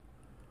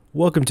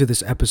Welcome to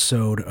this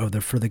episode of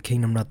the For the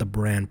Kingdom Not the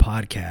Brand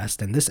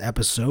podcast, and this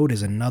episode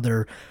is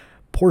another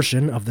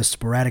portion of the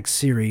sporadic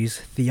series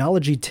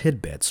Theology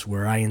Tidbits,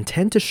 where I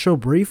intend to show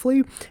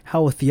briefly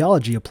how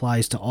theology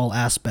applies to all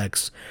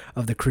aspects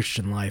of the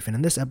Christian life. And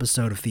in this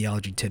episode of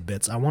Theology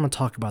Tidbits, I want to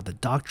talk about the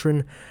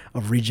doctrine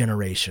of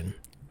regeneration.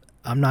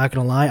 I'm not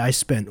going to lie, I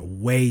spent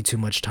way too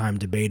much time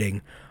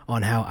debating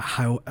on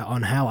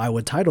how I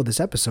would title this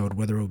episode,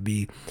 whether it would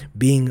be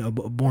being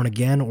born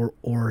again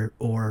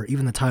or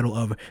even the title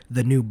of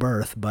the new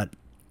birth, but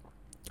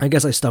I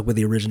guess I stuck with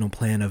the original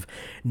plan of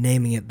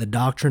naming it the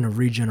Doctrine of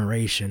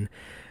Regeneration.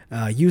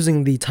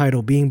 Using the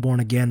title Being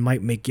Born Again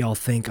might make y'all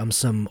think I'm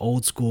some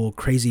old school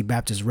crazy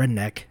Baptist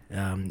redneck,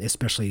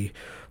 especially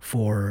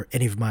for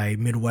any of my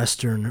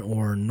Midwestern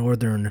or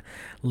Northern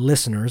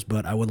listeners,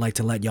 but I would like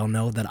to let y'all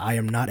know that I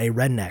am not a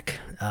redneck.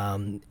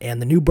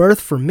 And the new birth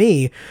for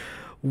me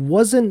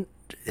wasn't,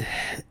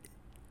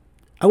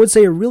 I would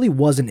say it really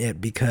wasn't it,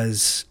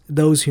 because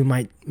those who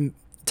might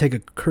take a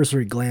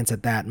cursory glance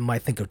at that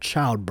might think of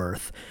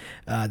childbirth.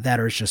 That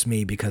or it's just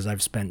me because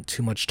I've spent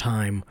too much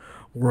time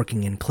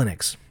working in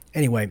clinics.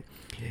 Anyway,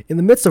 in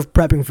the midst of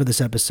prepping for this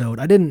episode,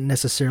 I didn't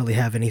necessarily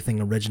have anything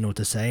original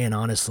to say, and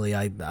honestly,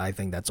 I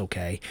think that's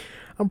okay.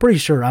 I'm pretty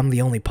sure I'm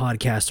the only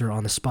podcaster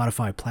on the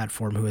Spotify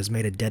platform who has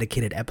made a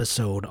dedicated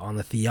episode on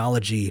the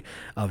theology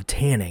of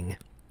tanning.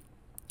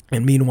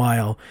 And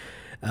meanwhile,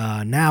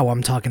 now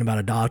I'm talking about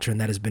a doctrine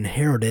that has been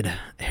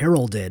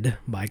heralded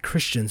by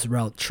Christians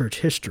throughout church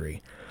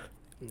history.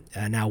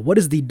 Now, what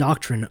is the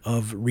doctrine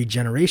of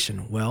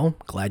regeneration? Well,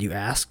 glad you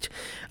asked.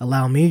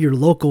 Allow me, your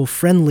local,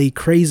 friendly,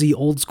 crazy,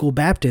 old-school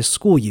Baptist,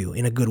 school you,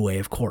 in a good way,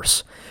 of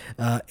course.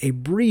 A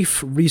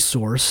brief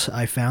resource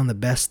I found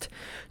that best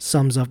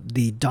sums up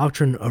the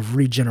doctrine of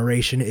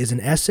regeneration is an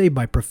essay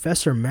by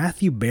Professor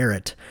Matthew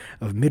Barrett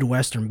of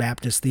Midwestern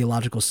Baptist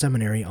Theological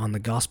Seminary on the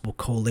Gospel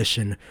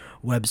Coalition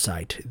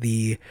website.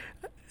 The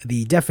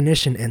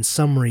definition and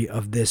summary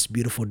of this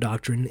beautiful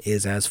doctrine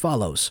is as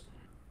follows.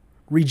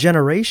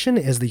 Regeneration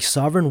is the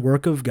sovereign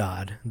work of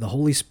God, the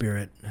Holy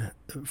Spirit,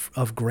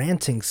 of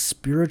granting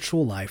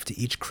spiritual life to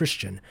each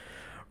Christian,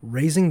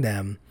 raising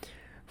them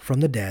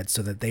from the dead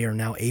so that they are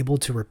now able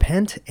to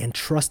repent and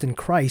trust in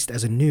Christ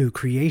as a new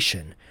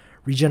creation.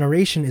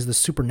 Regeneration is the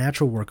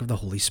supernatural work of the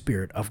Holy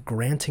Spirit of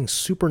granting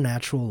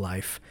supernatural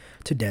life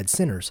to dead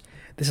sinners.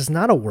 This is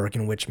not a work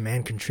in which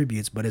man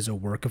contributes, but is a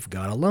work of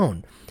God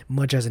alone.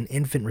 Much as an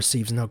infant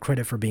receives no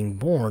credit for being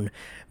born,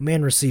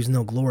 man receives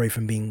no glory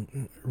from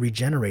being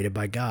regenerated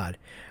by God.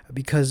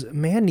 Because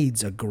man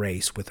needs a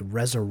grace with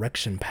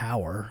resurrection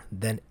power,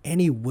 then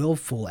any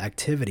willful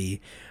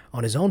activity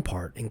on his own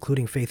part,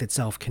 including faith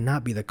itself,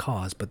 cannot be the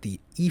cause, but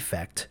the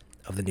effect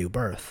of the new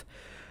birth.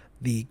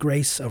 The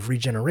grace of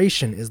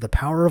regeneration is the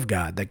power of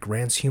God that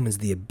grants humans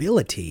the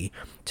ability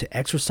to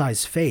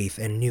exercise faith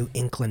and new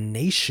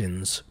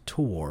inclinations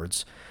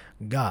towards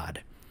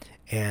God.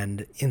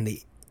 And in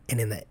the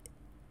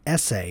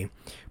essay,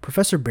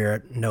 Professor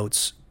Barrett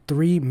notes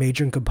three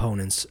major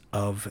components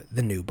of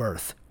the new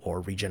birth,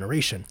 or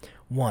regeneration.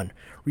 1.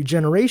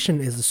 Regeneration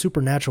is the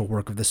supernatural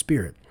work of the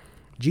Spirit.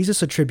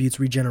 Jesus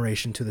attributes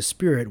regeneration to the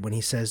Spirit when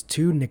he says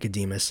to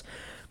Nicodemus,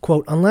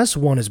 quote, unless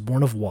one is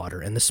born of water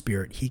and the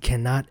Spirit, he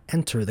cannot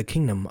enter the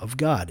kingdom of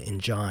God, in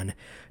John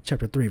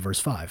chapter 3,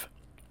 verse 5.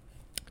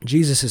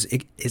 Jesus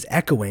is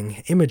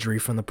echoing imagery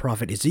from the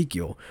prophet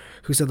Ezekiel,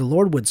 who said the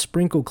Lord would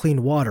sprinkle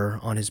clean water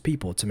on his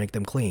people to make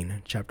them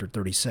clean, chapter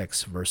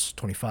 36, verse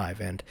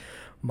 25, and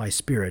my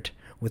Spirit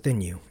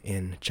within you,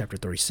 in chapter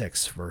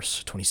 36,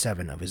 verse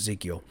 27 of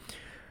Ezekiel.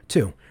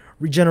 2.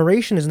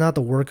 Regeneration is not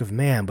the work of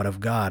man, but of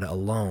God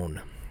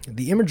alone.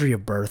 The imagery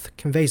of birth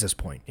conveys this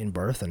point. In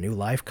birth, a new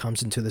life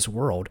comes into this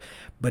world,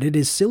 but it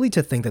is silly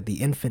to think that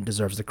the infant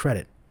deserves the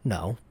credit.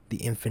 No, the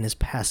infant is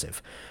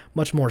passive,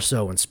 much more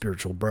so in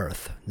spiritual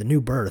birth. The new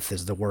birth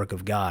is the work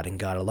of God and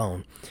God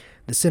alone.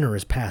 The sinner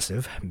is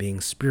passive,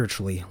 being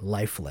spiritually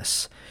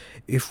lifeless.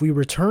 If we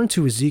return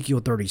to Ezekiel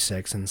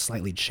 36 and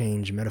slightly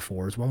change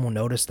metaphors, one will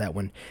notice that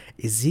when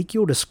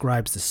Ezekiel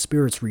describes the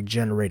Spirit's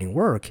regenerating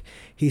work,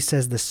 he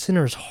says the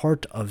sinner's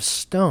heart of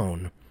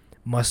stone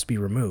must be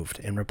removed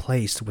and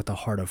replaced with a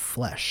heart of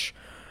flesh,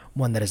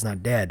 one that is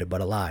not dead but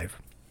alive.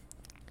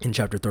 In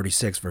chapter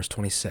 36, verse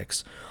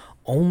 26,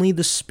 only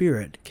the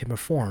Spirit can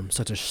perform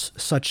such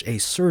a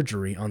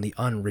surgery on the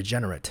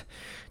unregenerate.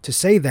 To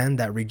say then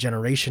that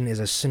regeneration is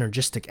a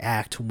synergistic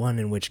act, one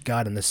in which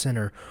God and the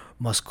sinner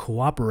must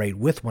cooperate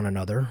with one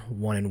another,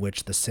 one in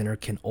which the sinner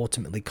can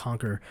ultimately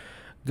conquer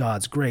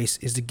God's grace,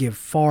 is to give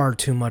far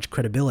too much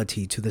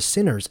credibility to the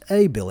sinner's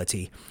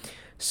ability.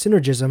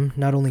 Synergism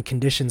not only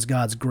conditions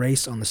God's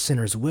grace on the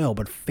sinner's will,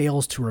 but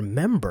fails to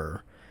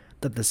remember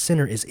that the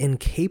sinner is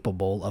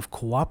incapable of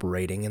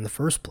cooperating in the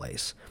first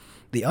place.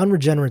 The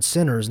unregenerate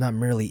sinner is not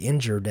merely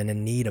injured and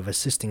in need of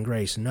assisting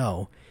grace.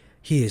 No,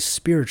 he is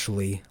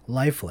spiritually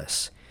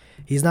lifeless.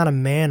 He's not a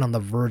man on the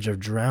verge of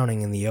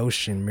drowning in the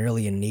ocean,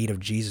 merely in need of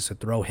Jesus to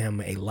throw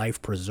him a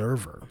life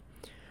preserver.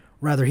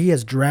 Rather, he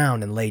has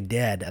drowned and lay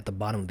dead at the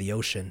bottom of the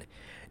ocean.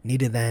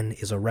 Needed then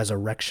is a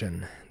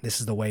resurrection. This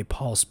is the way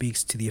Paul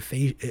speaks to the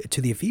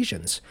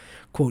Ephesians.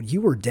 Quote,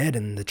 "You were dead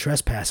in the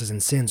trespasses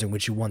and sins in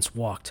which you once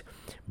walked,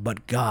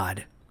 but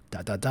God, ...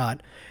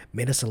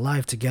 made us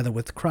alive together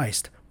with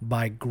Christ.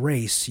 By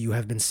grace you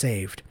have been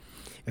saved."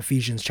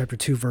 Ephesians chapter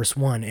 2, verse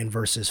 1 and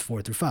verses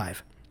 4 through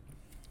 5.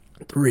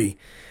 3.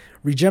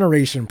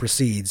 Regeneration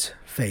precedes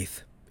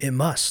faith. It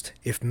must.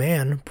 If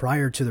man,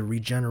 prior to the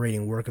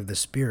regenerating work of the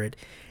Spirit,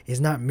 is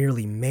not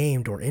merely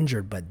maimed or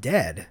injured, but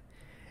dead,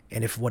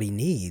 and if what he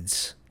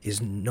needs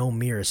is no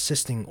mere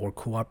assisting or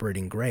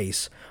cooperating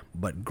grace,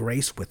 but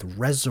grace with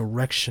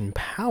resurrection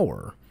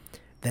power,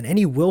 then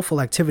any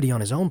willful activity on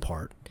his own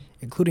part,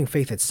 including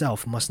faith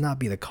itself, must not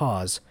be the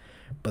cause,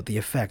 but the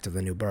effect of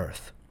the new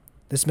birth.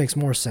 This makes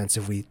more sense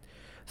if we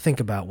think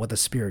about what the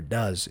Spirit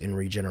does in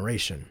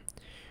regeneration.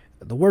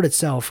 The word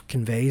itself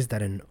conveys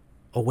that an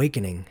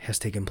awakening has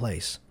taken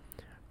place.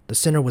 The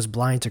sinner was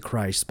blind to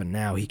Christ, but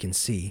now he can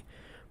see.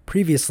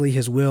 Previously,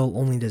 his will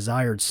only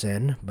desired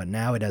sin, but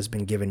now it has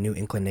been given new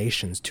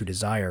inclinations to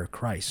desire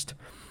Christ.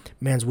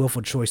 Man's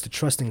willful choice to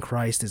trust in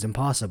Christ is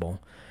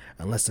impossible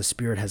unless the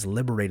Spirit has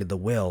liberated the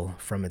will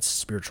from its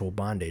spiritual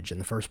bondage in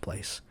the first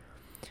place.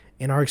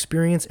 In our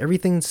experience,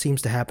 everything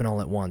seems to happen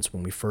all at once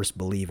when we first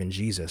believe in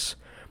Jesus.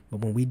 But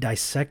when we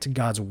dissect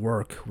God's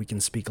work, we can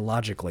speak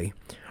logically,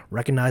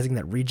 recognizing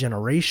that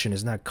regeneration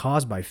is not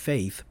caused by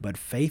faith, but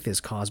faith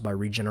is caused by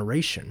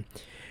regeneration.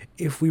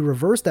 If we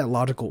reverse that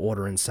logical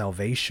order in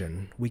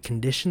salvation, we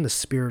condition the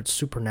Spirit's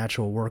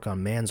supernatural work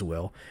on man's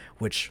will,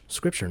 which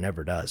Scripture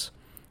never does.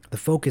 The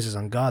focus is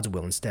on God's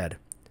will instead.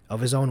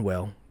 Of his own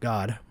will,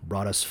 God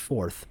brought us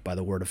forth by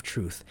the word of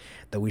truth,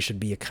 that we should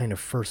be a kind of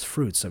first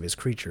fruits of his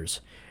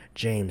creatures.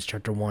 James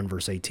chapter 1,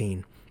 verse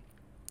 18.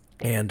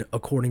 And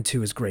according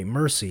to his great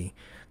mercy,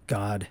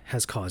 God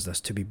has caused us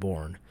to be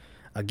born.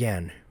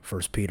 Again,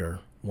 1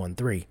 Peter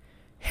 1:3.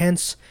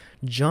 Hence,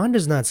 John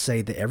does not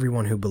say that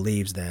everyone who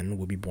believes then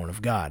will be born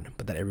of God,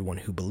 but that everyone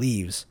who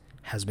believes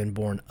has been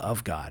born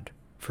of God.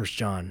 1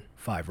 John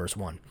 5, verse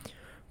 1.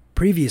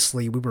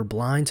 Previously, we were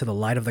blind to the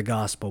light of the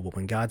gospel, but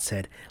when God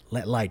said,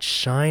 "Let light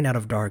shine out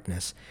of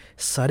darkness,"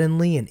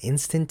 suddenly and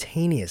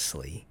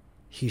instantaneously,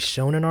 he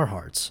shone in our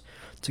hearts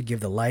to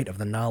give the light of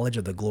the knowledge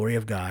of the glory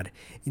of God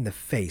in the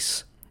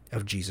face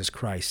of Jesus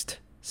Christ.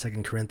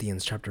 2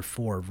 Corinthians chapter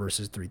 4,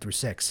 verses 3 through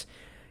 6.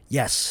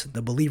 Yes,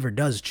 the believer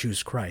does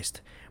choose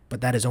Christ,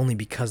 but that is only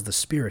because the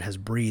Spirit has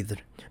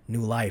breathed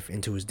new life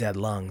into his dead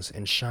lungs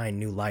and shined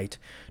new light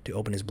to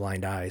open his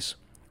blind eyes.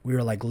 We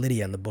are like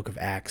Lydia in the book of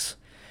Acts.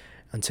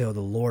 Until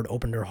the Lord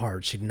opened her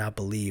heart, she did not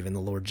believe in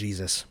the Lord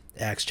Jesus.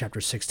 Acts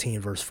chapter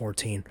 16, verse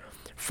 14.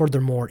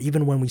 Furthermore,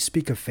 even when we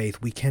speak of faith,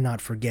 we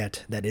cannot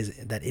forget that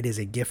it is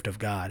a gift of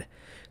God.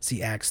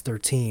 See Acts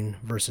 13,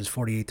 verses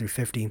 48 through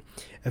 50,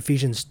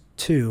 Ephesians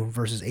 2,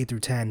 verses 8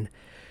 through 10,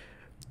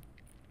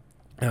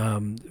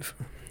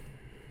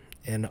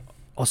 and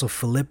also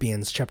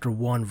Philippians chapter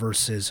 1,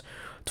 verses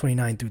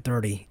 29 through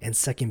 30, and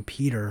 2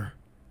 Peter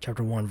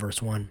chapter 1,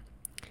 verse 1.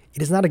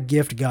 It is not a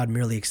gift God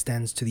merely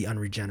extends to the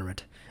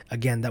unregenerate.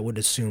 Again, that would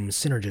assume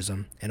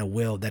synergism and a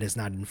will that is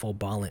not in full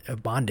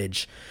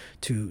bondage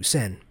to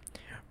sin.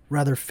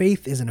 Rather,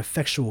 faith is an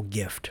effectual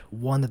gift,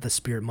 one that the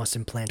Spirit must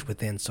implant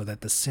within so that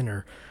the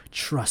sinner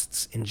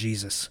trusts in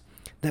Jesus.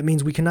 That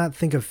means we cannot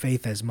think of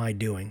faith as my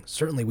doing.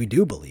 Certainly we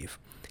do believe.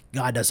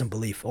 God doesn't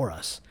believe for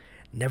us.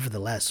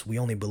 Nevertheless, we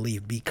only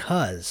believe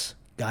because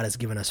God has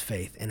given us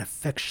faith and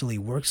effectually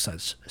works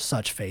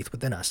such faith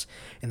within us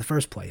in the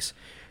first place.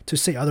 To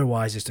say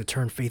otherwise is to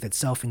turn faith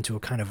itself into a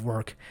kind of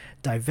work,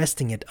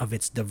 divesting it of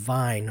its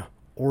divine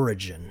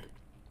origin.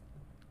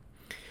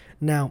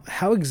 Now,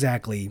 how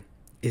exactly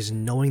is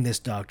knowing this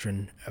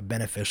doctrine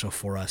beneficial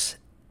for us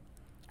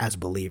as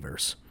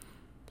believers?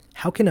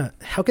 How can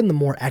the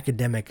more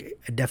academic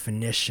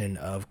definition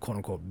of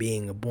quote-unquote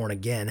being born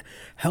again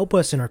help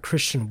us in our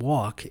Christian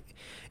walk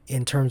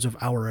in terms of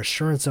our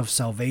assurance of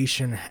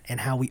salvation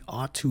and how we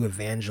ought to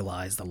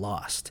evangelize the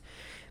lost?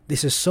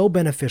 This is so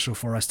beneficial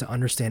for us to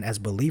understand as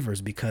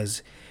believers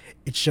because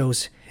it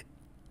shows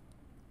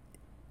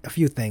a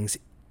few things.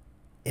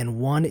 And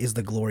one is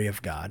the glory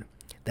of God,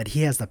 that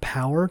he has the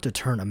power to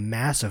turn a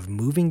mass of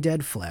moving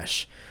dead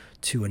flesh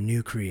to a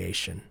new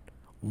creation,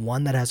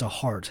 one that has a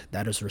heart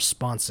that is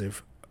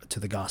responsive to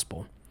the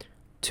gospel.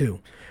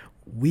 2,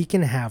 we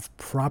can have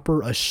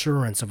proper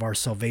assurance of our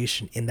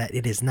salvation in that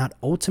it is not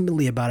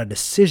ultimately about a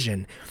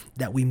decision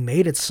that we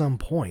made at some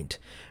point,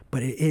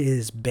 but it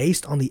is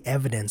based on the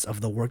evidence of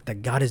the work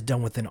that God has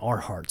done within our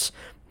hearts.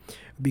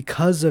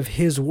 Because of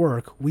his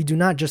work, we do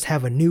not just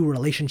have a new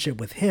relationship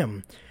with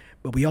him,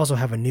 but we also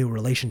have a new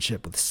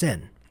relationship with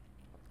sin.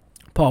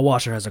 Paul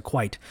Washer has a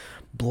quite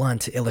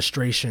blunt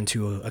illustration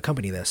to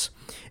accompany this.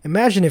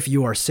 Imagine if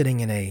you are sitting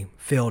in a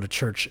filled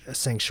church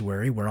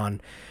sanctuary where on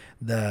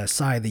the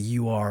side that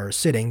you are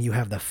sitting, you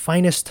have the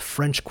finest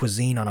French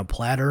cuisine on a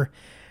platter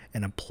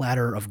and a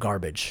platter of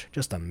garbage,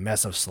 just a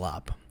mess of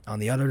slop. On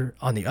the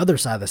other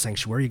side of the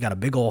sanctuary, you got a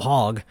big old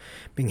hog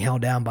being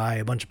held down by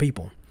a bunch of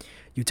people.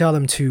 You tell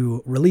them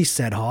to release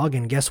said hog,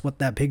 and guess what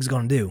that pig's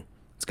going to do?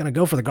 It's going to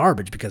go for the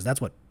garbage because that's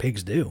what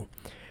pigs do.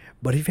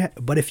 But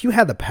if you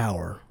had the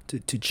power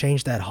to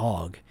change that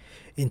hog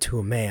into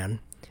a man,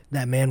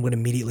 that man would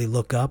immediately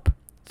look up,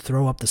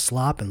 throw up the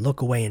slop, and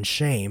look away in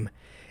shame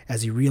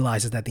as he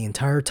realizes that the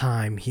entire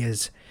time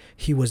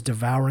he was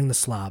devouring the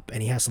slop,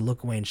 and he has to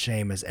look away in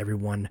shame as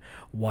everyone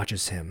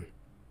watches him.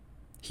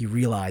 He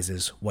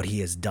realizes what he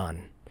has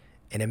done.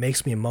 And it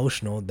makes me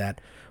emotional that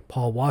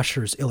Paul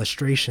Washer's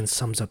illustration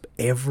sums up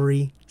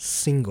every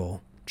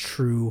single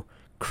true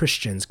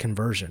Christian's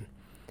conversion.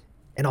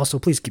 And also,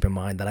 please keep in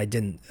mind that I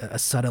didn't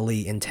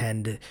subtly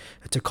intend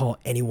to call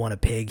anyone a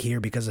pig here,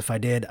 because if I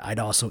did, I'd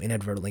also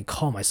inadvertently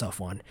call myself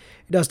one.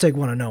 It does take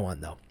one to know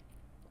one, though.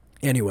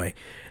 Anyway,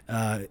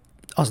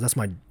 also, that's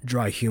my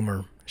dry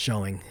humor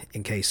showing,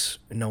 in case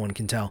no one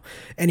can tell.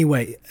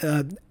 Anyway,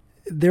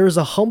 there is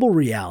a humble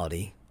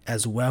reality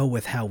as well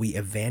with how we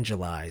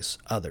evangelize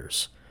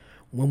others.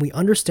 When we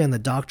understand the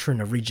doctrine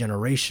of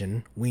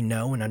regeneration, we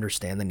know and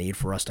understand the need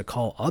for us to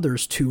call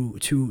others to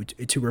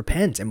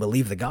repent and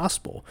believe the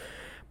gospel.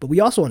 But we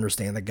also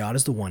understand that God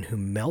is the one who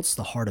melts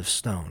the heart of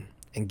stone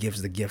and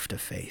gives the gift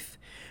of faith.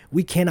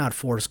 We cannot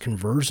force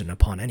conversion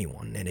upon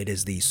anyone, and it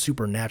is the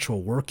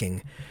supernatural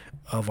working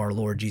of our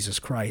Lord Jesus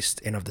Christ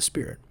and of the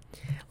Spirit.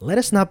 Let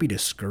us not be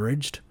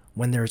discouraged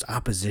when there is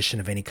opposition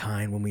of any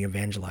kind when we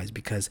evangelize,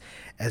 because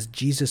as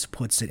Jesus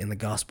puts it in the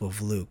Gospel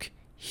of Luke,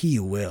 he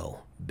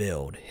will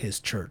build his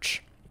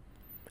church.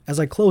 As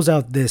I close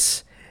out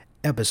this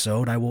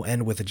episode, I will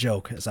end with a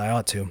joke, as I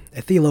ought to.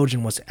 A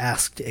theologian was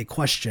asked a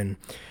question,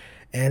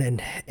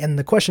 and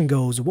the question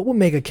goes, what will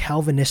make a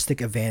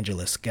Calvinistic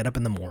evangelist get up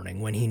in the morning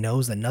when he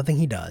knows that nothing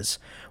he does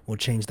will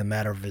change the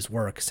matter of his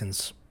work,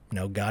 since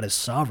God is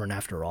sovereign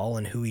after all,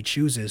 and who he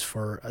chooses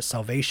for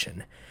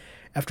salvation?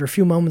 After a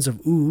few moments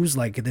of oohs,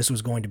 like this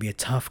was going to be a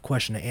tough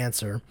question to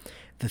answer,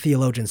 the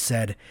theologian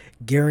said,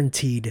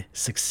 guaranteed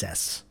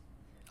success.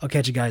 I'll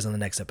catch you guys on the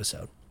next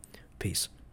episode. Peace.